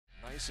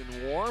nice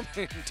and warm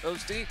and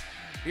toasty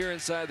here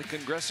inside the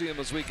Congressium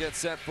as we get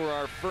set for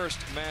our first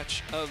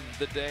match of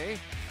the day.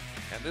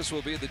 And this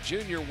will be the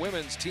junior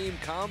women's team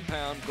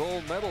compound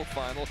gold medal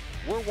final.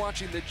 We're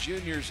watching the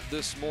juniors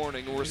this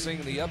morning, and we're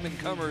seeing the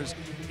up-and-comers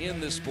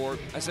in this sport.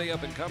 I say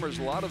up-and-comers,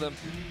 a lot of them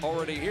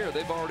already here.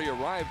 They've already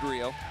arrived,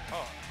 Rio.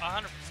 Oh,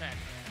 100%.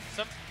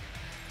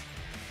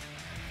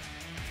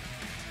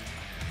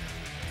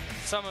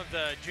 Some of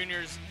the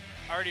juniors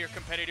already are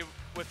competitive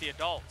with the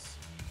adults.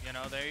 You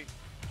know, they've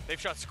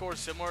shot scores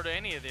similar to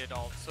any of the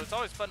adults. So it's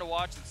always fun to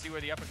watch and see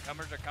where the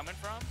up-and-comers are coming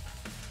from.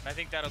 And I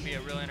think that'll be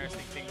a really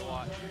interesting thing to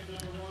watch.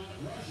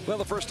 Well,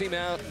 the first team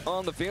out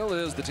on the field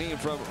is the team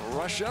from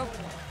Russia.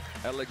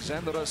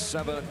 Alexandra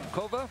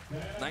Savenkova,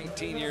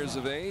 19 years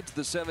of age.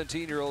 The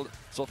 17-year-old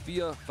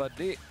Sofia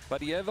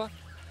Fadeeva.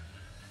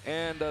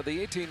 And the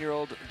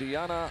 18-year-old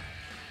Diana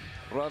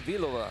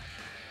Ravilova.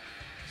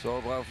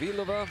 So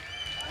Ravilova,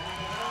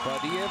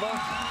 Fadeeva,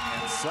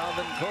 and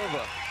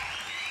Savenkova.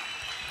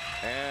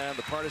 And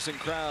the partisan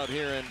crowd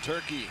here in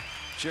Turkey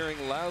cheering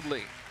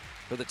loudly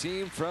for the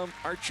team from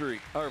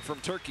archery, or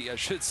from Turkey, I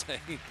should say.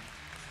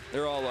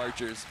 They're all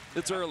archers.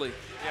 It's early.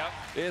 Yep.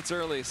 It's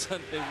early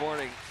Sunday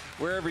morning.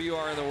 Wherever you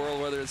are in the world,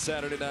 whether it's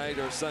Saturday night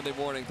or Sunday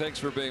morning, thanks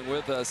for being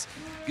with us.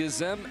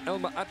 Gizem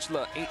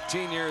Elmaagacli,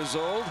 18 years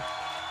old,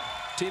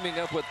 teaming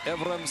up with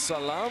Evrim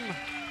Saglam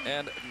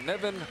and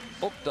Nevin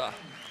Akdag.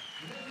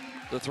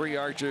 The three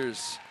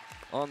archers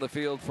on the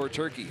field for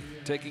Turkey,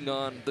 taking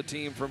on the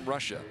team from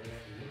Russia.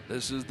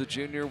 This is the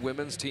junior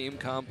women's team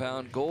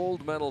compound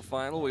gold medal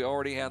final. We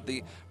already had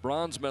the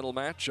bronze medal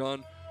match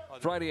on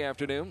Friday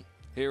afternoon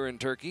here in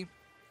Turkey.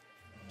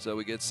 So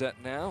we get set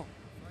now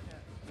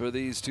for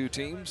these two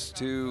teams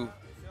to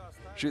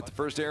shoot the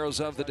first arrows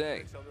of the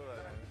day.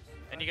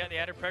 And you got the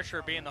added pressure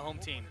of being the home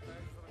team.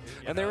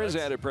 And there is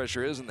added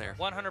pressure, isn't there?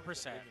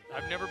 100%.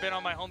 I've never been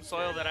on my home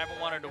soil that I haven't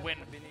wanted to win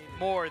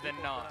more than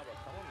not.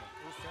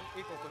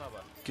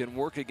 Can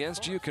work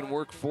against you, can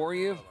work for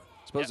you.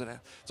 Suppose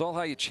it's all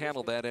how you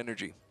channel that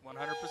energy.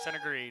 100%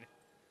 agreed.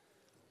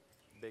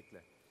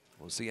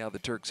 We'll see how the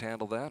Turks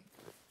handle that.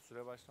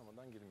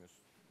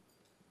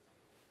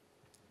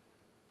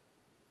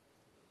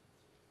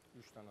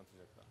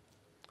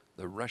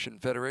 The Russian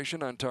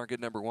Federation on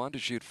target number 1 to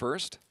shoot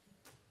first.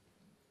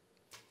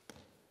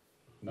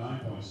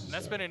 And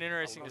that's been an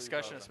interesting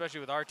discussion,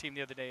 especially with our team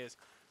the other day, is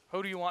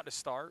who do you want to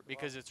start?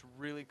 Because it's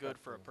really good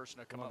for a person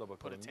to come up and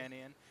put a 10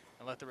 in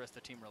and let the rest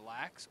of the team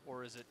relax.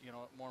 Or is it, you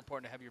know, more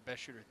important to have your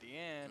best shooter at the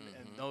end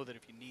and know that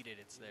if you need it,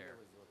 it's there?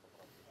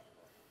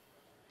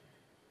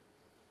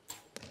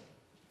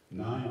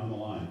 9 on the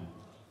line.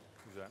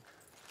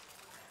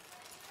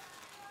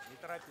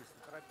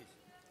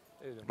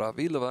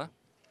 Ravilova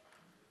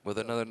with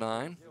another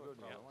 9. Yeah,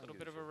 a little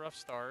bit of a rough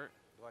start.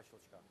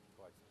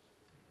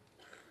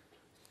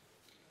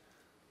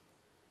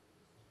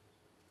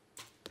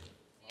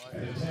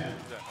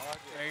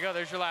 There you go.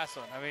 There's your last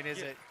one. I mean,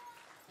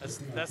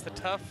 that's the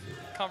tough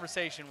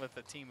conversation with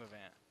the team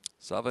event.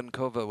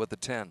 Savenkova with the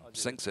 10,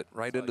 sinks it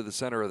right into the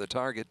center of the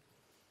target.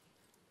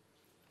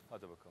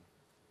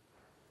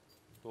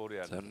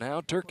 So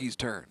now Turkey's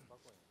turn.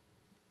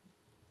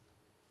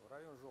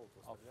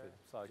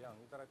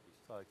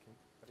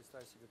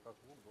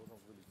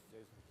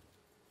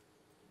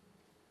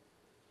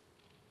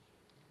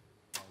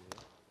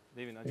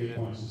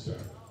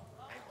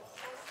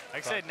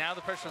 Like I said, now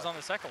the pressure's on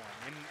the second one.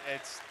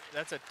 And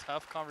that's a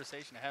tough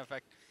conversation to have. In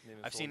fact,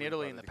 I've seen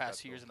Italy in the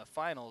past few years in the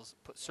finals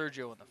put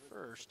Sergio in the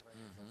first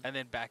and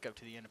then back up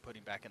to the end and put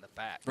him back in the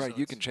back. Right, so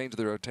you can change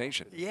the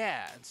rotation.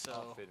 Yeah, and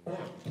so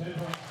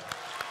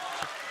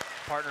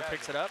partner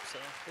picks it up. So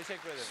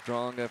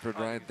strong effort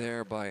right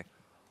there by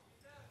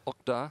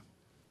Akdag.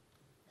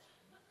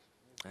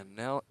 And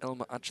now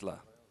Elmaagacli.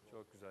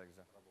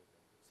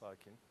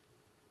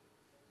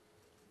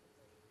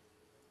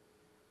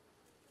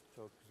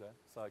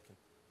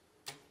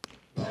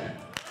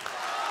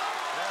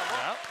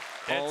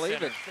 All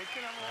even.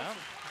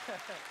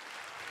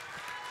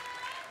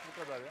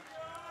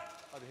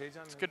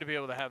 It's good to be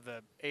able to have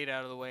the 8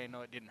 out of the way and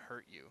know it didn't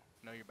hurt you.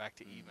 Know you're back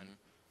to even.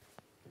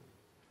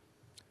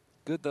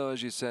 Good, though,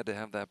 as you said, to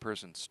have that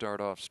person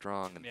start off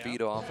strong and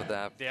feed off of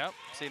that. Yep.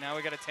 See, now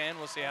we got a 10.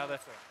 We'll see how the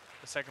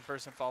second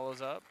person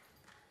follows up.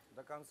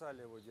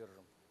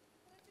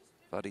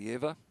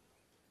 Fadeeva,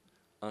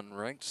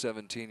 unranked,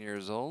 17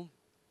 years old,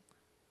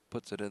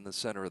 puts it in the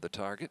center of the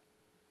target.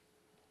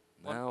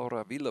 Now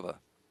Ravilova.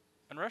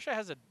 And Russia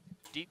has a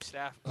deep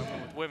staff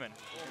with women.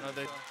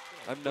 You know,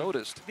 I've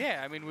noticed.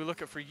 Yeah, I mean, we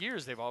look at for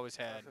years they've always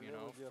had, you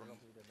know,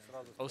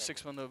 from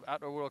 06 when the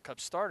Outdoor World Cup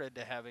started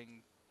to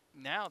having,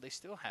 now they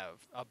still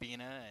have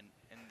Albina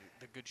and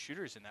the good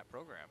shooters in that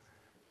program.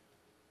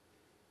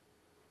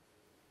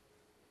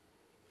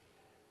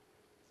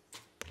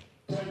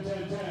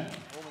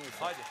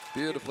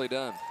 Beautifully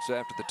done. So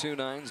after the 2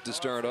 9s to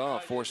start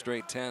off, 4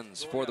 straight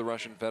 10s for the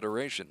Russian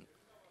Federation.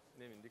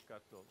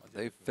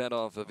 They fed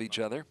off of each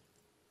other.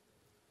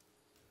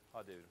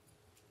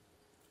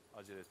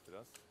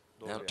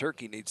 Now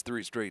Turkey needs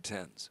 3 straight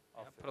 10s.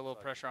 put a little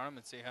pressure on them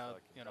and see how,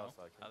 you know,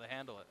 how they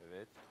handle it.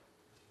 Evet.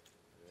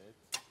 Evet.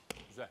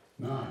 Güzel.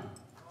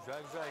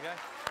 Güzel güzel gel.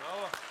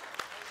 Bravo.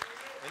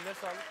 Eline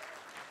sağlık.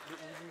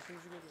 Bizim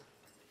işimizi görüyor.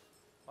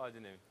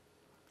 Hadi Nevin.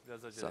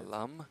 Biraz acele et.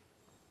 Saglam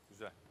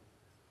Güzel.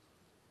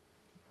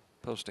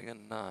 posting a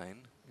 9.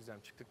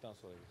 Gizem çıktıktan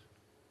sonra gir.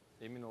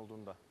 Emin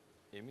olduğunda.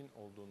 Emin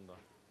olduğunda.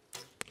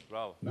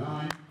 Bravo.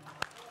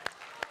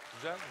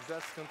 Güzel, güzel,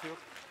 sıkıntı yok.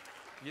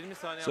 20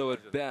 saniye So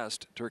harcadı. at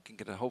best, Turkey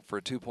can hope for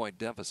a 2-point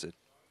deficit.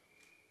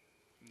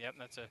 Yep,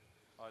 that's a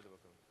Haydi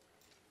bakalım.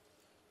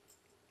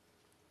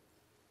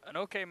 an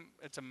okay.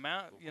 It's a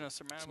you know,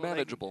 surmountable. It's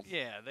manageable.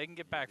 Yeah, they can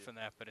get back from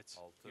that, but it's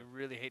you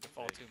really hate to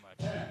fall too much.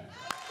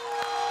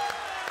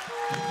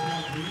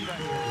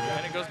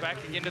 And it goes back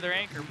again to their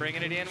anchor,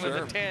 bringing it in with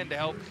a 10 to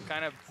help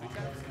kind of.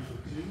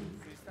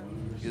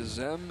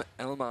 Gizem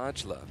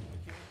Elmaagacli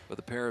with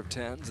a pair of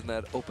 10s in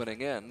that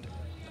opening end.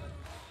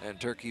 And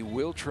Turkey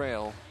will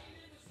trail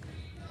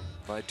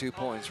by 2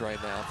 points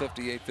right now,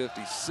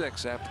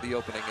 58-56 after the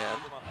opening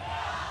end.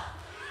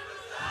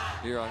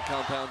 Here on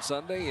Compound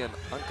Sunday in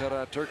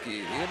Ankara,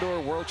 Turkey, the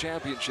Indoor World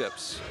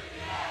Championships.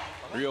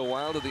 Rio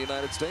Wild of the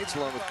United States,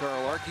 along with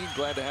Carl Arke.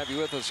 Glad to have you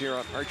with us here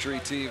on Archery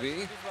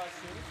TV.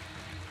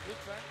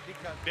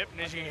 Yep,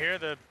 and as you can hear,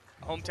 the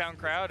hometown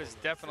crowd is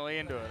definitely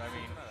into it. I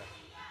mean,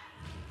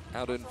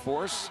 out in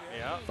force,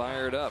 yeah,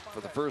 fired up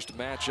for the first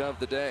match of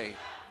the day.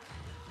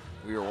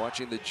 We are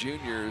watching the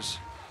juniors.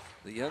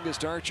 The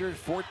youngest archer,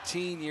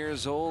 14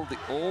 years old. The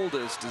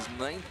oldest is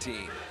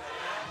 19.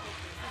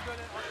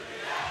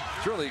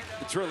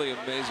 It's really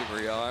amazing,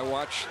 Rio. I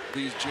watch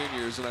these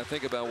juniors and I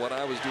think about what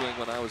I was doing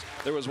when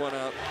there was one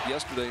out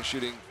yesterday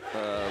shooting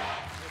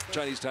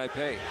Chinese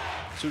Taipei.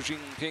 Su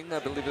Jingping, I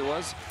believe it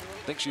was.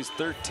 I think she's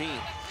 13.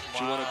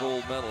 She won a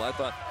gold medal. I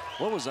thought,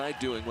 what was I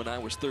doing when I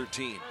was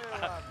 13?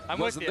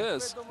 Wasn't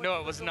this?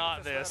 No, it was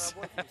not this.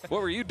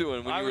 What were you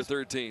doing when you were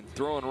 13?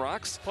 Throwing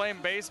rocks?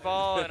 Playing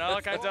baseball and all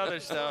kinds of other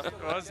stuff.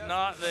 It was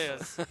not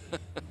this.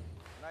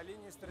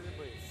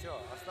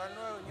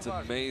 It's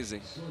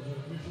amazing.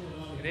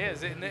 It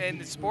is,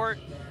 and the sport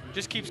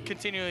just keeps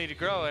continually to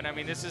grow. And I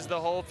mean, this is the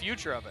whole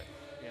future of it.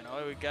 You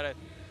know, we've got a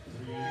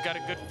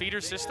good feeder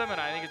system, and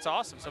I think it's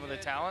awesome. Some of the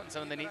talent,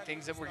 some of the neat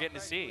things that we're getting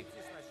to see.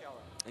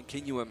 And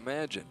can you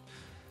imagine,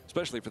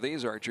 especially for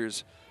these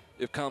archers,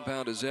 if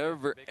Compound is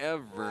ever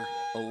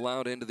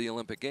allowed into the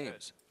Olympic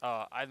Games?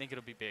 I think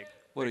it'll be big.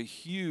 What a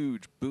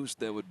huge boost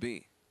that would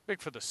be.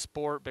 Big for the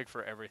sport, big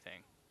for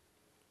everything.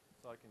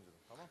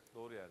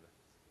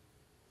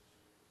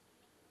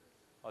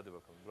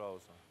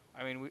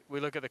 I mean, we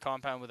look at the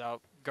Compound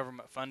without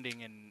government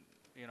funding and,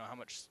 you know, how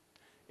much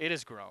it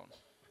has grown.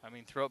 I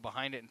mean, throw it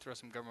behind it and throw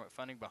some government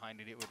funding behind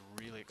it, it would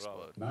really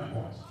explode.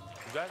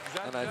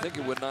 And I think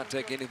it would not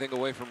take anything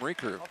away from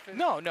recurve.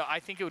 No,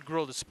 I think it would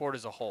grow the sport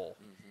as a whole.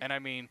 And I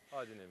mean,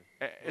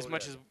 as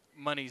much as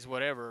money's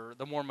whatever,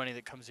 the more money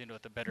that comes into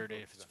it, the better it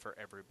is for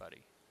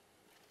everybody.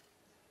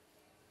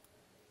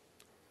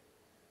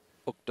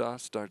 Akdag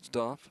starts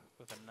off.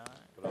 With a 9.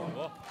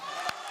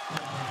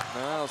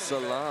 Now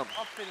Saglam.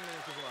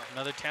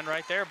 Another 10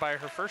 right there by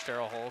her first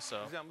arrow hole,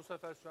 so.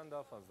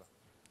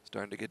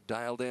 Starting to get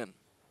dialed in.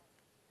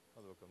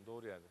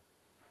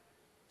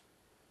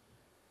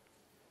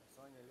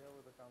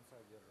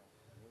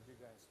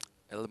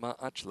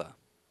 Elmaagacli,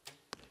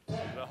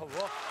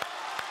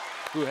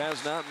 who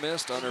has not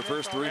missed on her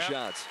first 3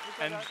 shots.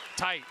 And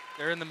tight,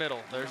 they're in the middle.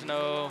 There's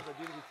no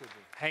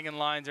hanging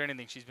lines or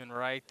anything. She's been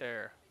right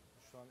there.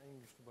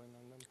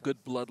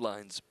 Good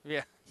bloodlines.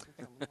 Yeah.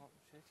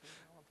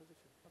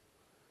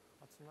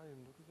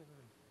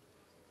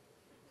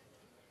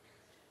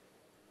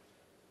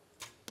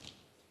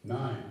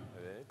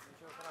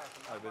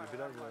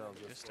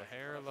 Just a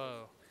hair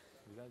low.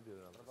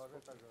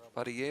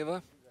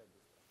 Fadeeva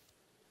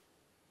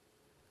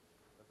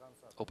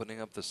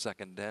opening up the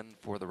second end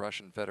for the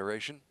Russian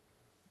Federation.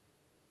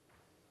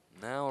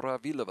 Now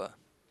Ravilova.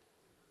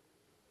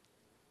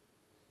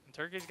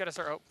 Turkey's got to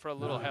start hoping for a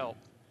little help.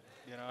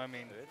 You know, I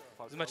mean,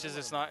 as much as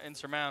it's not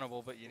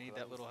insurmountable, but you need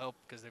that little help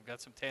because they've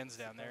got some 10s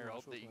down there.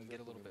 Hope that you can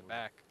get a little bit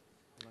back.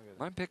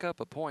 Might pick up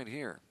a point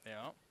here.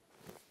 Yeah.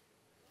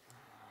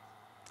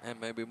 And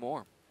maybe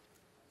more.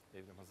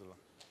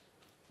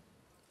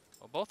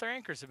 Well, both their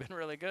anchors have been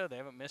really good. They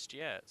haven't missed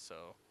yet,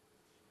 so.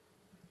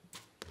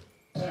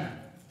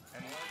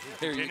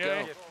 Here you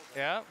go.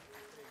 Yeah.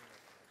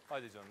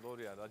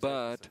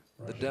 But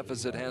the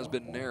deficit has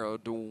been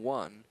narrowed to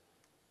 1.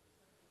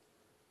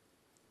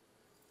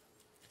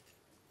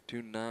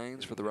 2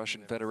 9s for the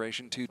Russian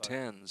Federation, 2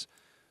 10s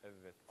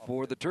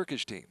for the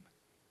Turkish team.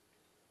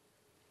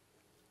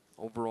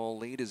 Overall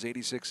lead is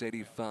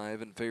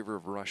 86-85 in favor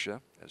of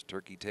Russia as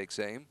Turkey takes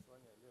aim.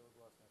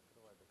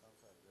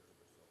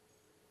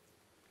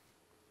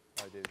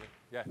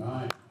 Yeah.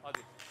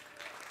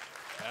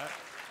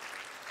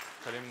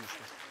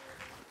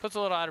 Puts a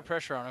little out of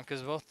pressure on them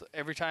because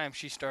every time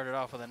she started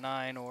off with a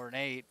 9 or an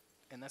 8,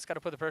 and that's got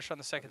to put the pressure on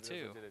the second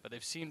too. But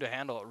they've seemed to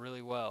handle it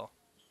really well.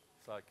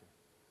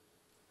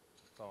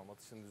 Tamam,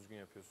 atışını düzgün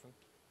yapıyorsun.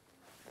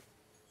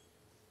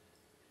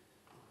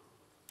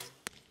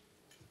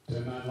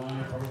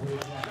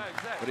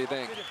 What do you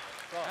think?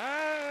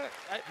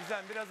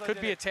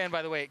 Could be a 10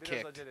 by the way it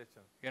kicked.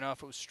 You know,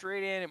 if it was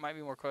straight in, it might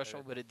be more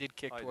questionable, but it did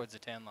kick towards the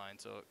 10 line,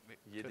 so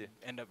it could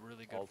end up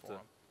really good for him.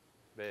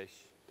 5,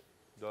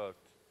 4,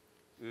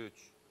 3,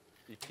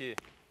 2.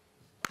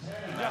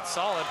 That's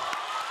solid.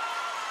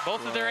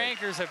 Both of their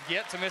anchors have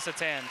yet to miss a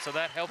 10, so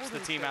that helps the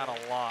team out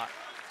a lot.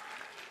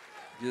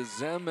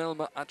 Gizem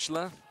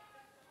Elmaagacli.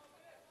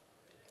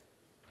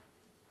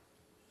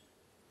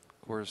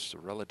 Of course, a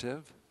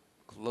relative,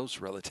 close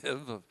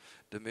relative of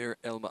Damir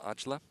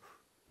Elmaagacli,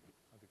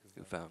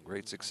 who found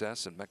great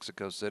success in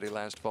Mexico City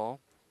last fall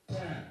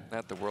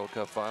at the World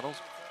Cup Finals.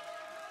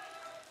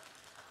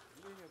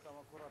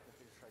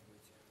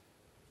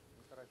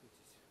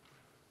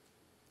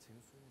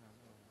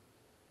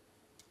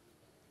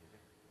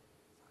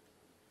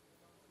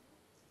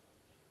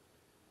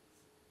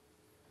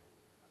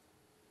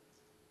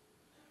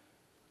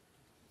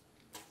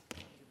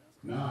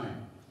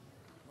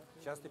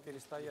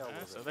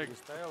 So they're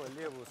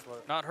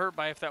not hurt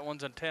by if that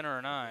one's a 10 or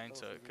a 9,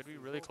 so it could be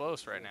really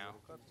close right now.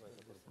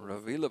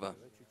 Ravilova,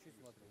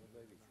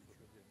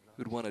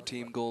 who'd won a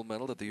team gold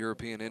medal at the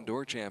European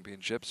Indoor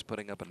Championships,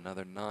 putting up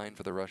another 9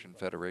 for the Russian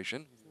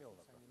Federation.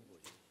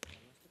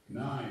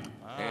 9.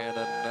 And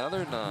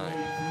another 9.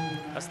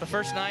 That's the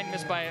first 9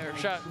 missed by or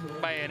shot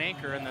by an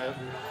anchor in the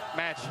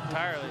match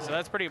entirely, so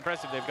that's pretty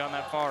impressive. They've gone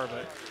that far,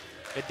 but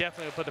it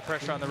definitely will put the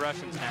pressure on the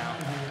Russians now.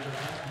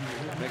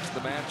 Makes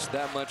the match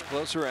that much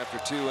closer after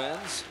 2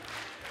 ends.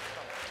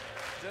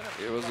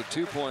 It was a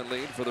 2-point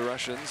lead for the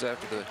Russians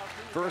after the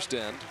first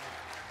end.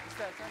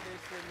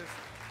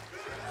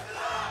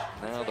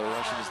 Now the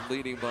Russians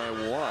leading by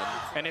 1.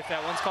 And if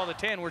that one's called a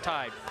 10, we're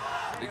tied.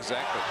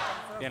 Exactly.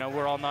 You know,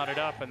 we're all knotted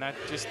up, and that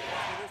just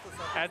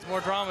adds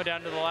more drama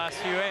down to the last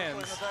few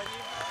ends.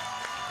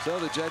 So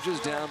the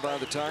judges down by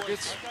the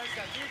targets,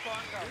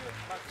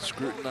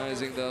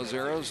 scrutinizing those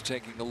arrows,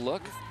 taking a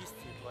look,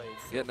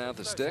 getting out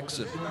the sticks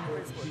and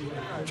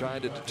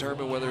trying to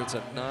determine whether it's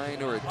a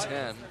 9 or a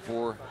 10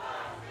 for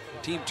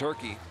Team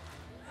Turkey.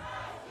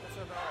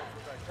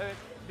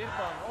 The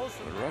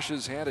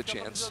Russians had a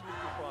chance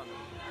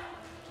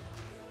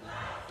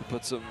to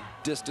put some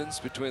distance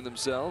between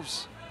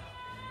themselves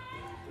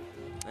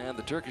and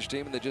the Turkish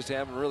team, and they just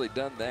haven't really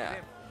done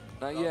that.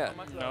 Not yet.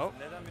 No.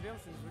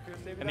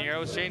 And the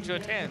arrows change to a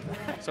 10.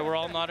 So we're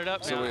all knotted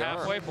up now,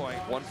 halfway point.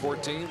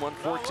 114,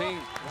 114.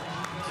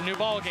 It's a new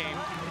ball game.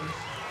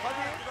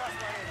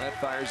 That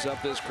fires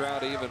up this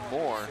crowd even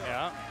more.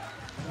 Yeah.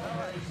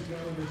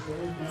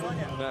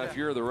 Now, if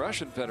you're the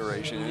Russian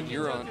Federation and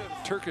you're on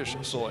Turkish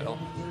soil,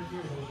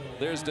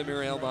 there's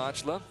Damir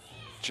Elmaagacli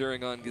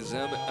cheering on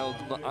Gizem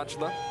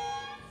Elmaagacli.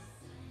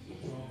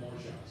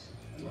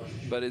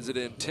 But is it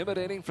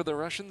intimidating for the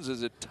Russians?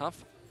 Is it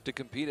tough to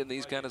compete in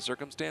these kind of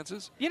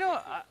circumstances? You know,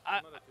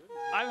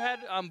 I've had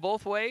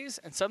both ways,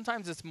 and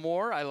sometimes it's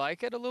more. I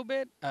like it a little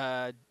bit.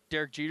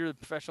 Derek Jeter, the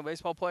professional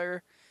baseball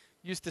player,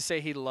 used to say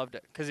he loved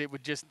it because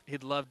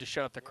he'd love to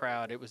shut up the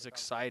crowd. It was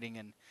exciting,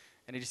 and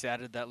he just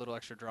added that little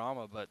extra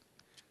drama. But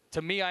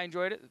to me, I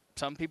enjoyed it.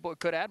 Some people, it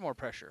could add more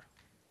pressure.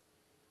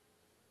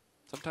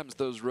 Sometimes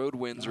those road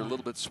wins are a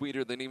little bit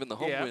sweeter than even the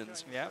home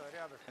wins. Yeah,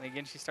 and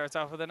again, she starts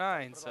off with a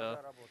 9, so.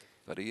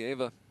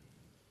 Fadeeva.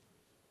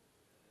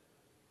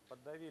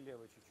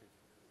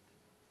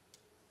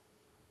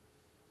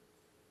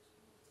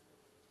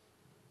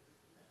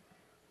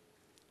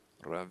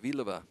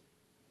 Ravilova.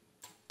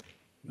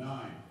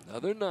 9.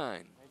 Another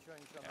 9.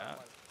 Yeah.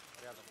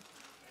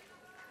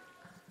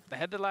 They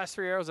had the last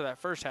 3 arrows of that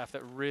first half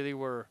that really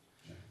were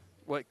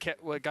what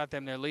got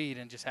them their lead,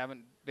 and just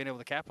haven't been able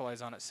to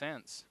capitalize on it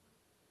since.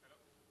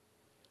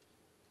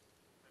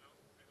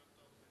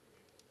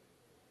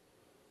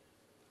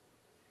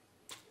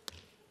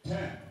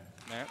 Yeah.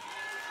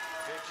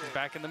 She's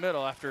back in the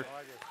middle after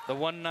the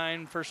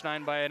 1-9 first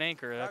 9 by an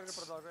anchor.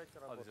 That's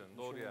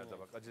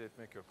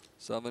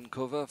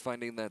Savenkova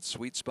finding that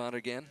sweet spot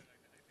again.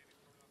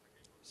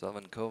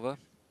 Savenkova,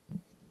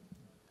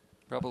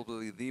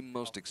 probably the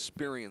most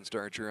experienced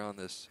archer on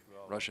this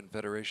Russian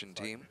Federation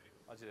team.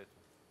 As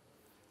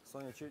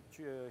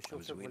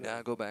we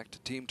now go back to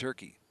Team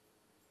Turkey.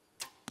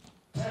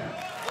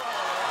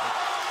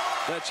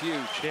 That's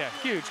huge. Yeah,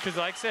 huge, because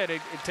like I said,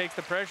 it takes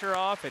the pressure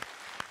off. It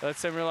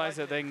lets them realize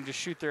that they can just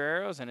shoot their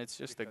arrows, and it's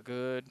just a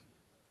good.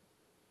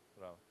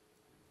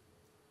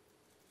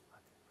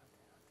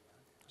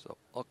 So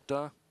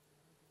Akdag,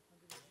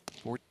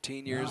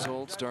 14 years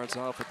old, starts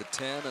off with a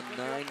 10, and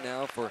 9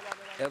 now for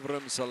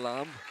Evrim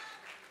Salam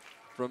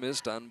from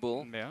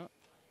Istanbul. Yeah.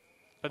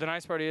 But the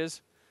nice part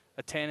is,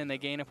 a 10 and they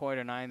gain a point,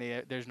 or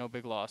 9, there's no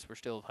big loss. We're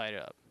still tied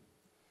up.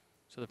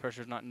 So the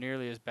pressure's not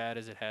nearly as bad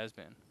as it has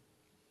been.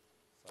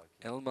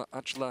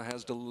 Elmaagacli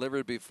has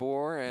delivered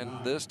before,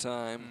 and this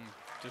time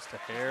just a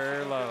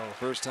hair low.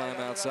 First time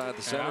outside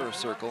the center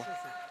circle.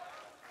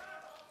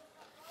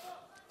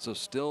 So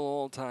still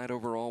all tied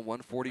overall,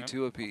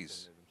 142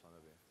 apiece.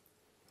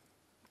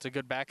 It's a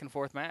good back and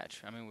forth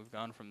match. I mean, we've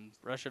gone from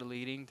Russia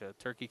leading to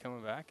Turkey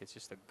coming back. It's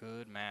just a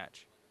good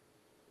match.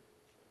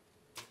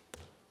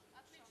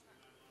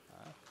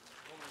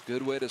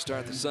 Good way to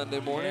start the Sunday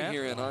morning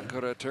here in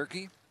Ankara,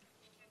 Turkey.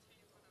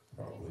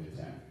 Probably a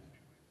 10.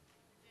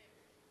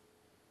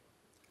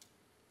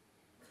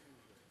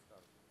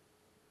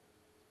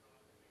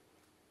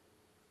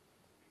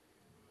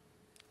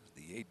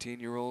 The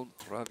 18-year-old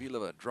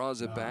Ravilova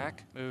draws it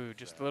back. Ooh,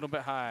 just a little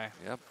bit high.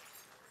 Yep.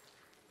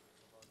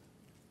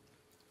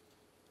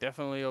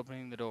 Definitely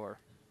opening the door.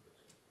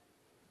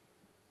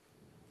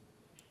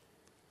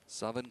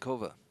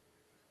 Savenkova.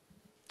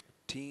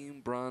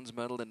 Team bronze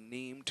medal in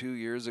Nîmes 2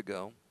 years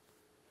ago.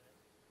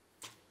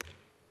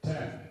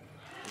 10.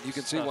 You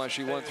can see why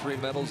she won 3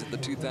 medals at the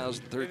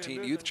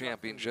 2013 Youth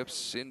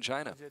Championships in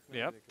China.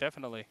 Yep,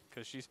 definitely.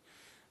 Because she's,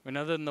 I mean,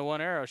 other than the one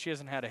arrow, she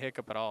hasn't had a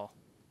hiccup at all.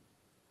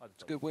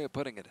 It's a good way of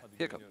putting it.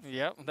 Hiccup.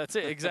 Yep, that's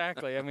it.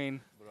 Exactly. I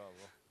mean,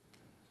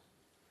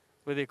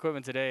 with the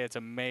equipment today, it's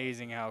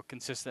amazing how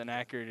consistent and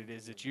accurate it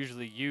is. It's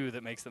usually you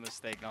that makes the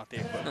mistake, not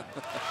the equipment.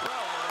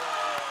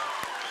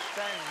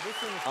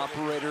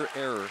 Operator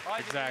error.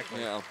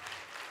 Exactly. Yeah.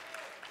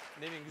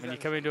 When you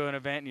come into an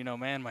event and you know,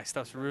 man, my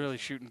stuff's really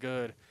shooting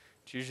good,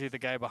 it's usually the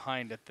guy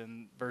behind it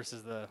then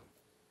versus the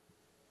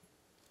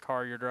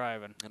car you're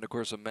driving. And of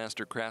course, a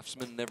master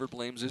craftsman never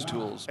blames his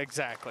tools.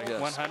 Exactly.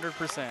 Yes.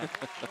 100%.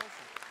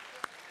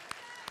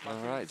 All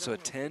right, so a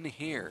 10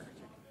 here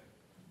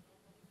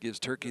gives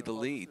Turkey the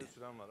lead.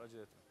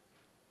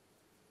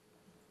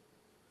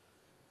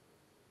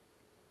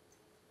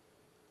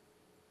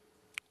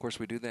 Of course,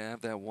 we do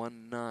have that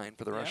 1-9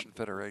 for the Russian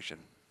Federation,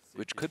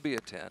 which could be a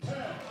 10.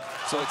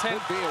 So it could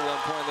be a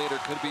 1-point lead or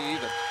could be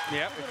even.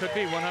 Yep, it could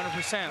be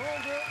 100%.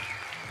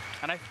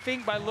 And I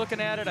think by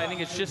looking at it, I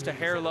think it's just a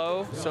hair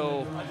low,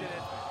 so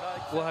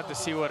we'll have to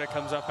see what it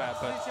comes up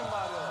at. But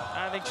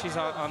I think she's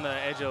on the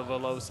edge of the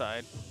low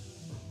side.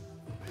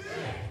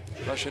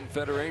 Russian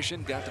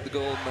Federation got to the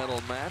gold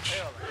medal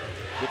match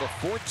with a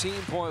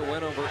 14-point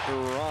win over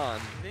Iran,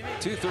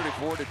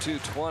 234 to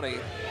 220.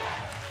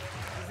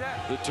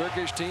 The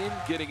Turkish team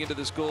getting into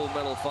this gold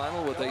medal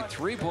final with a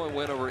 3-point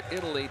win over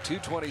Italy,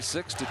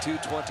 226 to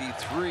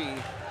 223.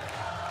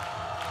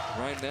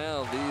 Right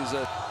now, these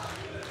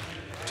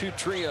two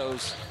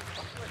trios,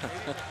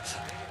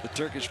 the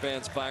Turkish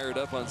fans fired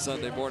up on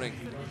Sunday morning.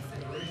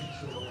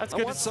 That's I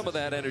good. want some of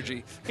that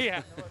energy.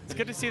 Yeah, it's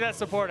good to see that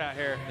support out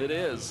here. It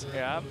is.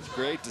 Yeah. It's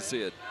great to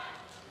see it.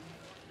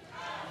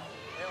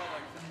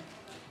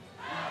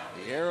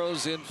 The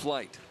arrow's in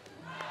flight.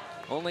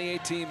 Only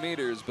 18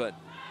 meters, but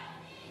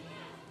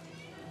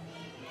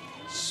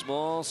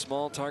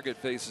small target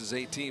faces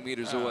 18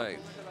 meters away.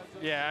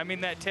 Yeah, I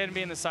mean, that 10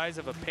 being the size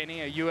of a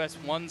penny, a US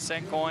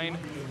 1-cent coin,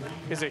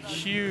 is a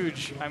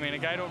huge, I mean, a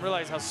guy don't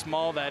realize how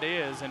small that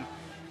is. And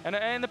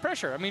the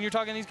pressure. I mean, you're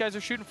talking these guys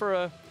are shooting for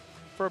a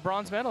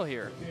bronze medal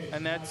here.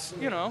 And that's,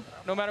 you know,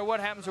 no matter what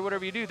happens or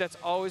whatever you do, that's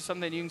always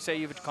something you can say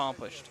you've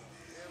accomplished.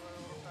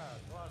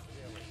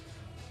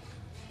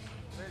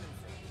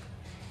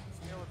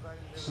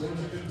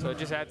 So it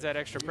just adds that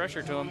extra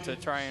pressure to them to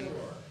try and...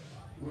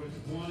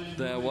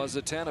 That was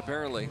a 10,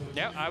 apparently.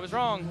 Yeah, I was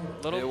wrong.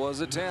 It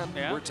was a 10.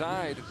 Yeah. We're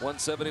tied,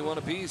 171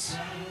 apiece.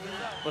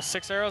 With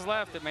 6 arrows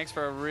left, it makes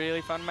for a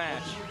really fun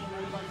match.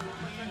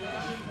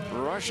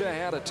 Russia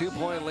had a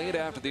 2-point lead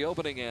after the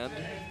opening end.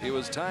 It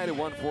was tied at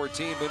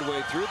 114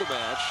 midway through the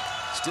match.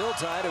 Still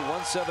tied at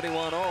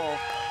 171 all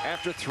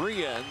after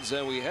 3 ends,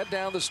 and we head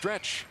down the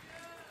stretch.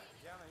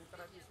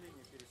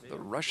 The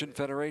Russian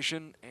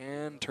Federation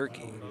and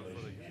Turkey.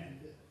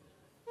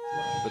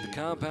 For the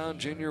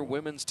compound junior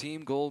women's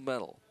team gold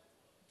medal.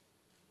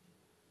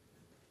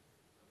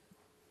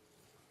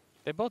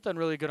 They've both done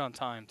really good on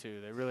time, too.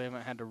 They really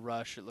haven't had to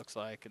rush, it looks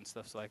like, and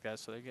stuff like that,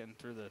 so they're getting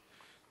through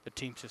the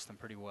team system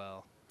pretty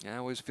well. I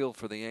always feel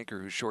for the anchor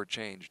who's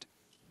shortchanged.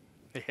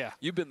 Yeah.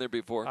 You've been there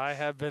before. I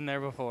have been there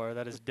before.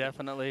 That is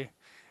definitely,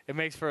 it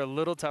makes for a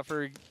little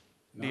tougher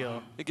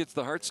deal. It gets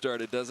the heart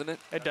started, doesn't it?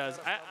 It does.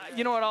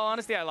 You know what, all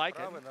honesty, I like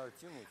it.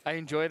 I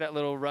enjoy that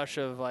little rush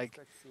of like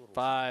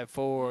 5,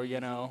 4, you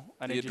know.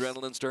 And The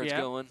adrenaline starts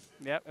going.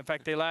 Yep. In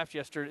fact, they laughed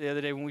the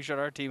other day when we shot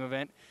our team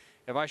event.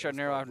 If I shot an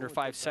arrow under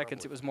 5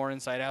 seconds, it was more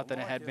inside out than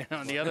it had been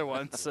on the other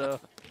one. So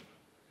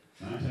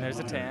there's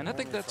a 10. I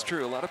think that's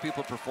true. A lot of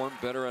people perform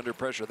better under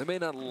pressure. They may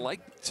not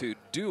like to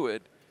do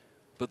it,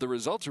 but the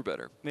results are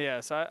better.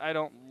 Yes, I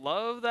don't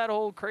love that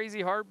whole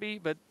crazy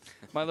heartbeat, but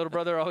my little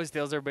brother always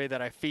tells everybody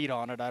that I feed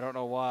on it. I don't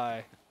know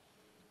why.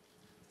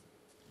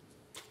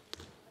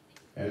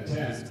 At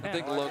 10. I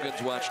think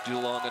Logan's watched you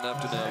long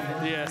enough to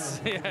know. Yes,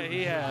 yeah,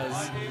 he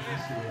has.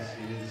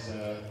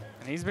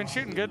 And he's been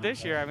shooting good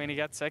this year. I mean, he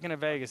got second at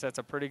Vegas. That's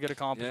a pretty good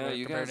accomplishment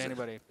compared to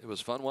anybody. It was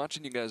fun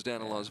watching you guys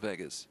down in Las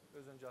Vegas.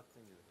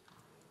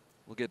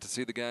 We'll get to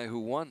see the guy who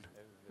won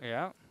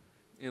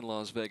in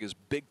Las Vegas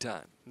big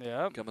time.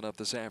 Yep. Coming up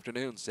this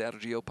afternoon,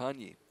 Sergio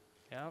Pagni.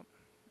 Yep.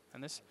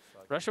 And this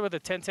Russia with a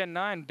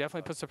 10-10-9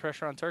 definitely puts the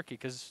pressure on Turkey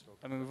because,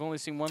 I mean, we've only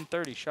seen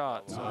 130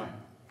 shots. So.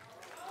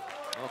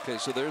 Okay,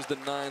 so there's the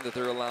 9 that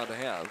they're allowed to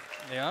have.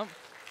 Yeah.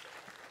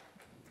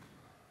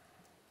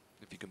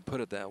 If you can put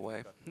it that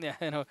way. Yeah,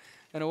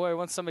 in a way,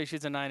 once somebody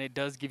shoots a 9, it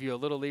does give you a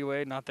little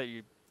leeway. Not that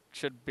you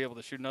should be able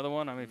to shoot another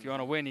one. I mean, if you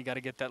want to win, you got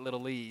to get that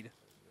little lead.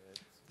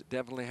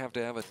 Definitely have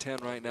to have a 10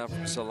 right now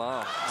from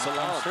Saglam.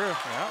 Sure,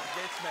 yeah.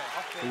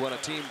 Who won a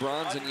team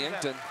bronze in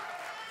Yankton.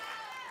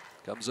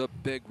 Comes up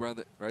big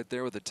right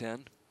there with a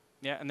 10.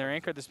 Yeah, and their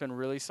anchor that's been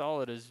really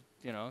solid is,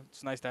 you know,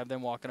 it's nice to have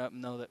them walking up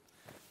and know that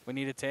we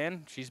need a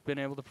 10. She's been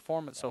able to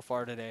perform it so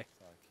far today.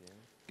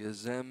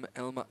 Gizem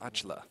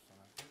Elmaagacli.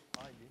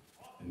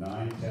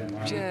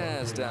 9-10.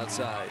 Just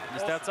outside.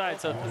 Just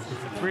outside, so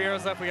 3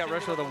 arrows left. We got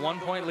Russia with a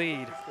 1-point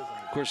lead.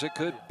 Of course, it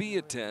could be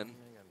a 10.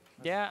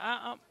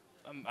 Yeah,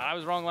 I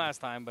was wrong last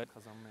time, but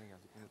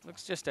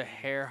looks just a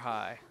hair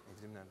high.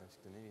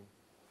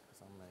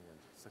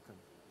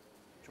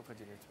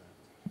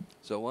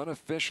 So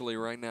unofficially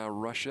right now,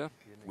 Russia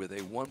with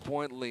a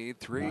 1-point lead,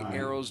 3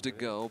 arrows to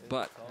go,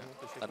 but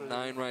a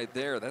 9 right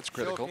there. That's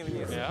critical.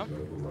 Yeah.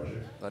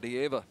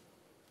 Fadeeva.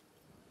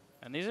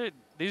 And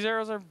these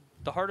arrows are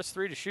the hardest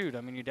 3 to shoot.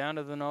 I mean, you're down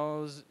to the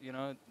nose. You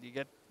know, you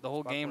get the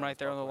whole game right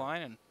there on the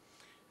line,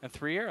 and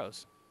 3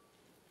 arrows.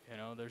 You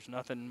know, there's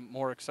nothing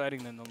more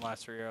exciting than the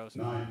last 3 arrows.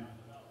 9.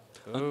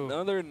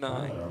 Another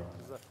 9.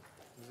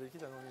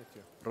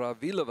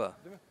 Ravilova.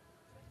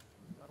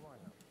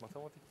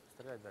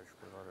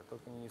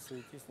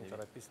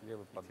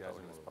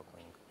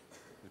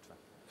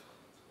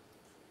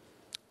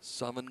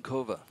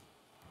 Savenkova.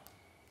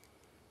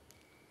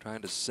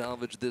 Trying to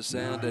salvage this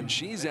end, and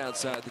she's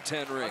outside the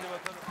 10 ring.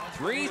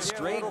 3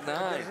 straight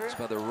 9s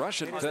by the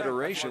Russian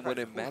Federation when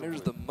it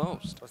matters the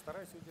most.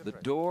 The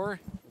door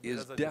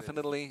is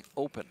definitely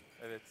open.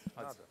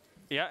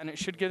 Yeah, and it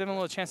should give them a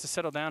little chance to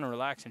settle down and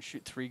relax and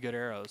shoot 3 good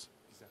arrows.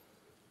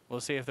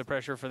 We'll see if the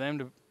pressure for them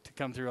to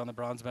come through on the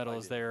bronze medal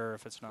is there or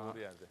if it's not.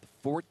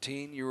 The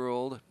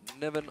 14-year-old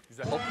Nevin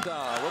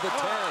Akdag with a 10.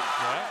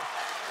 Yeah.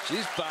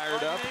 She's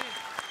fired up.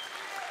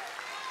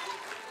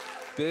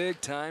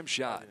 Big time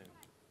shot.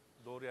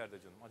 Doğru yerde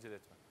canım, acele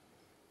etme.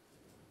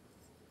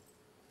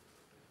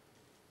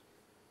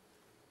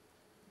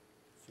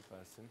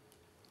 Süpersin.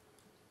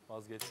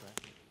 Vazgeçme.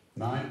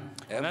 9.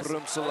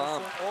 Evrim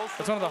Saglam.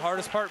 That's one of the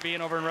hardest part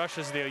being over in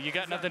Russia's deal. You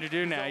got nothing to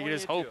do now. You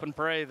just hope and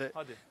pray that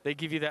they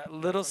give you that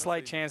little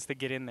slight chance to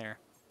get in there.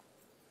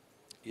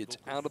 It's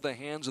out of the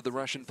hands of the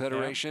Russian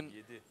Federation,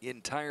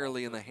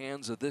 entirely in the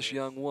hands of this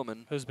young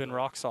woman. Who's been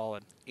rock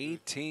solid.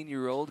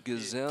 18-year-old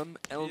Gizem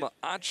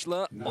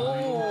Elmaagacli.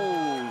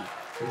 Oh!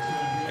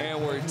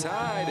 And we're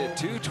tied at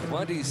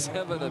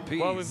 2:27 apiece.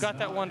 Well, we've got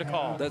that one to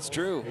call. That's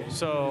true.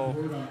 So,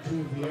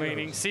 I mean,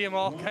 you can see them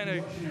all kind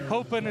of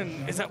hoping,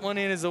 and is that one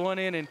in, is the one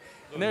in? And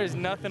there's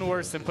nothing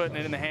worse than putting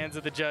it in the hands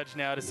of the judge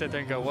now to sit there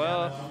and go,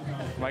 well,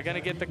 am I going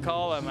to get the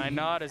call? Am I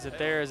not? Is it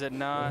there? Is it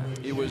not?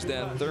 It was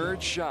that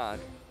 3rd shot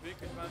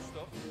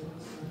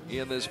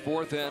in this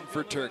 4th end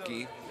for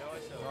Turkey.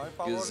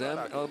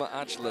 Gizem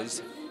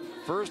Elmaagacli's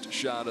 1st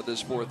shot of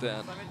this 4th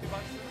end.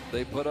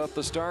 They put up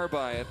the star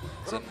by it.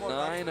 It's a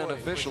 9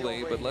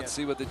 unofficially, but let's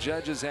see what the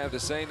judges have to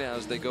say now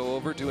as they go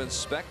over to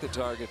inspect the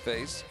target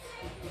face.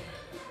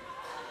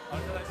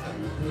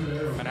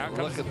 And out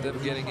comes, look at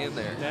them getting in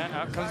there.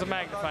 Yeah, out comes a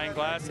magnifying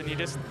glass, and you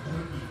just,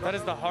 that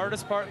is the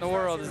hardest part in the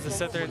world, is to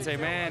sit there and say,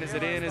 man, is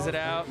it in, is it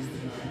out?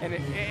 And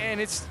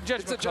it's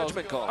judgment, it's a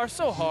judgment call. Are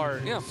so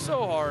hard,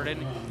 so hard.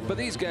 But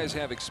these guys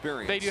have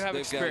experience. They do have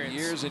experience. They've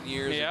got years and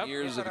years and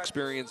years of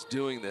experience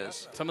doing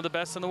this. Some of the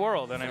best in the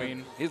world, and I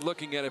mean. He's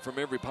looking at it from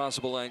every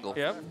possible angle.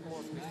 Yep.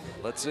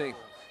 Let's see.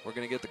 We're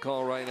going to get the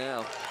call right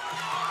now.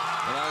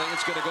 And I think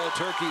it's going to go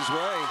Turkey's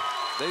way.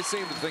 They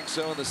seem to think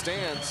so in the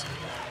stands.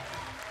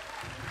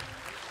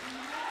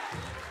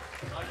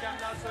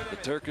 The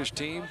Turkish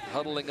team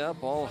huddling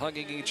up, all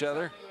hugging each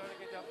other,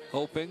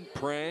 hoping,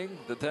 praying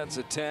that that's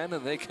a 10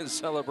 and they can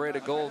celebrate a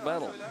gold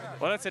medal.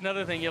 Well, that's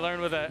another thing you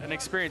learn with an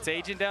experienced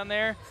agent down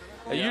there.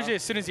 Usually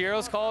as soon as the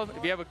arrow's called,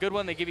 if you have a good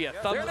one, they give you a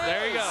thumbs up.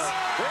 There you go.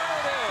 There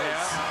it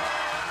is.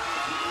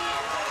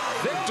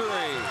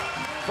 Victory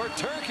for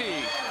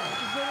Turkey.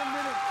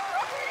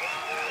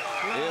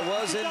 It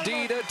was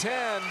indeed a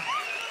 10.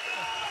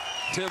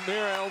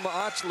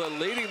 Elmaagacli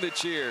leading the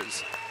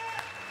cheers.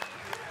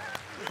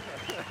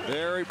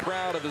 Very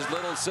proud of his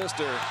little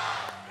sister.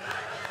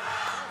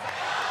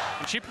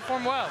 And she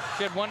performed well.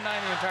 She had 1-9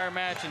 the entire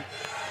match,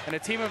 and a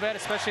team event,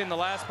 especially in the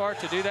last part,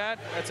 to do that,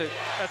 that's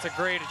a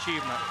great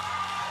achievement.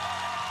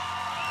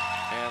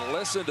 And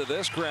listen to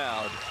this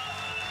crowd.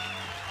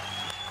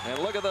 And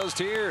look at those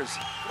tears.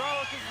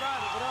 Bravo,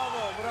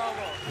 bravo,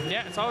 bravo.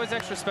 Yeah, it's always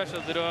extra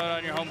special to do it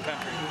on your home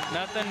country.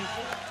 Nothing.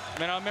 I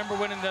mean, I remember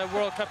winning the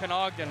World Cup in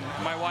Ogden.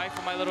 My wife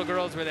and my little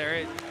girls were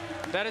there.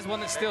 That is one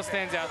that still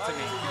stands out to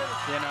me.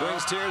 You know?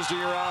 Brings tears to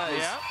your eyes.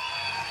 Yeah.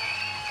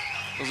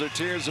 Those are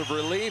tears of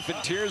relief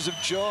and tears of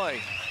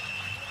joy.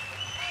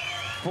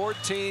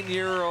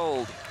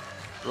 14-year-old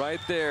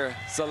right there,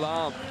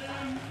 Saglam.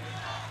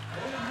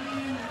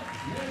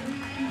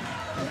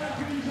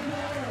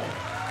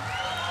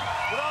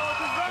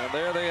 And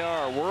there they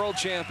are, world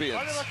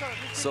champions.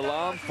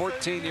 Saglam,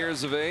 14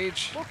 years of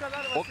age.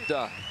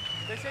 Akdag.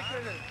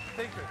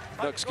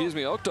 No, excuse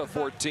me, Akdag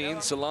 14,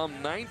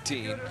 Saglam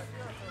 19.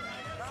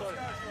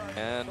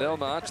 and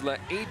Elmaagacli,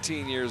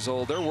 18 years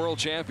old. They're world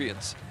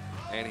champions.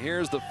 And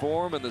here's the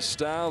form and the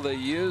style they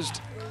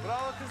used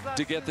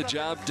to get the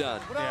job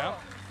done. Yeah.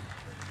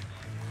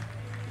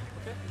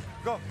 Okay.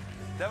 Go.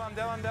 Devam,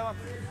 devam, devam.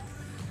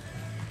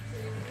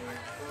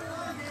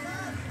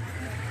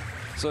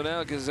 So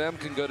now Gizem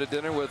can go to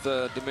dinner with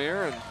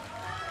Demir, and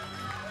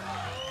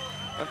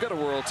I've got a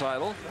world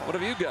title. What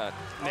have you got?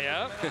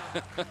 Yeah.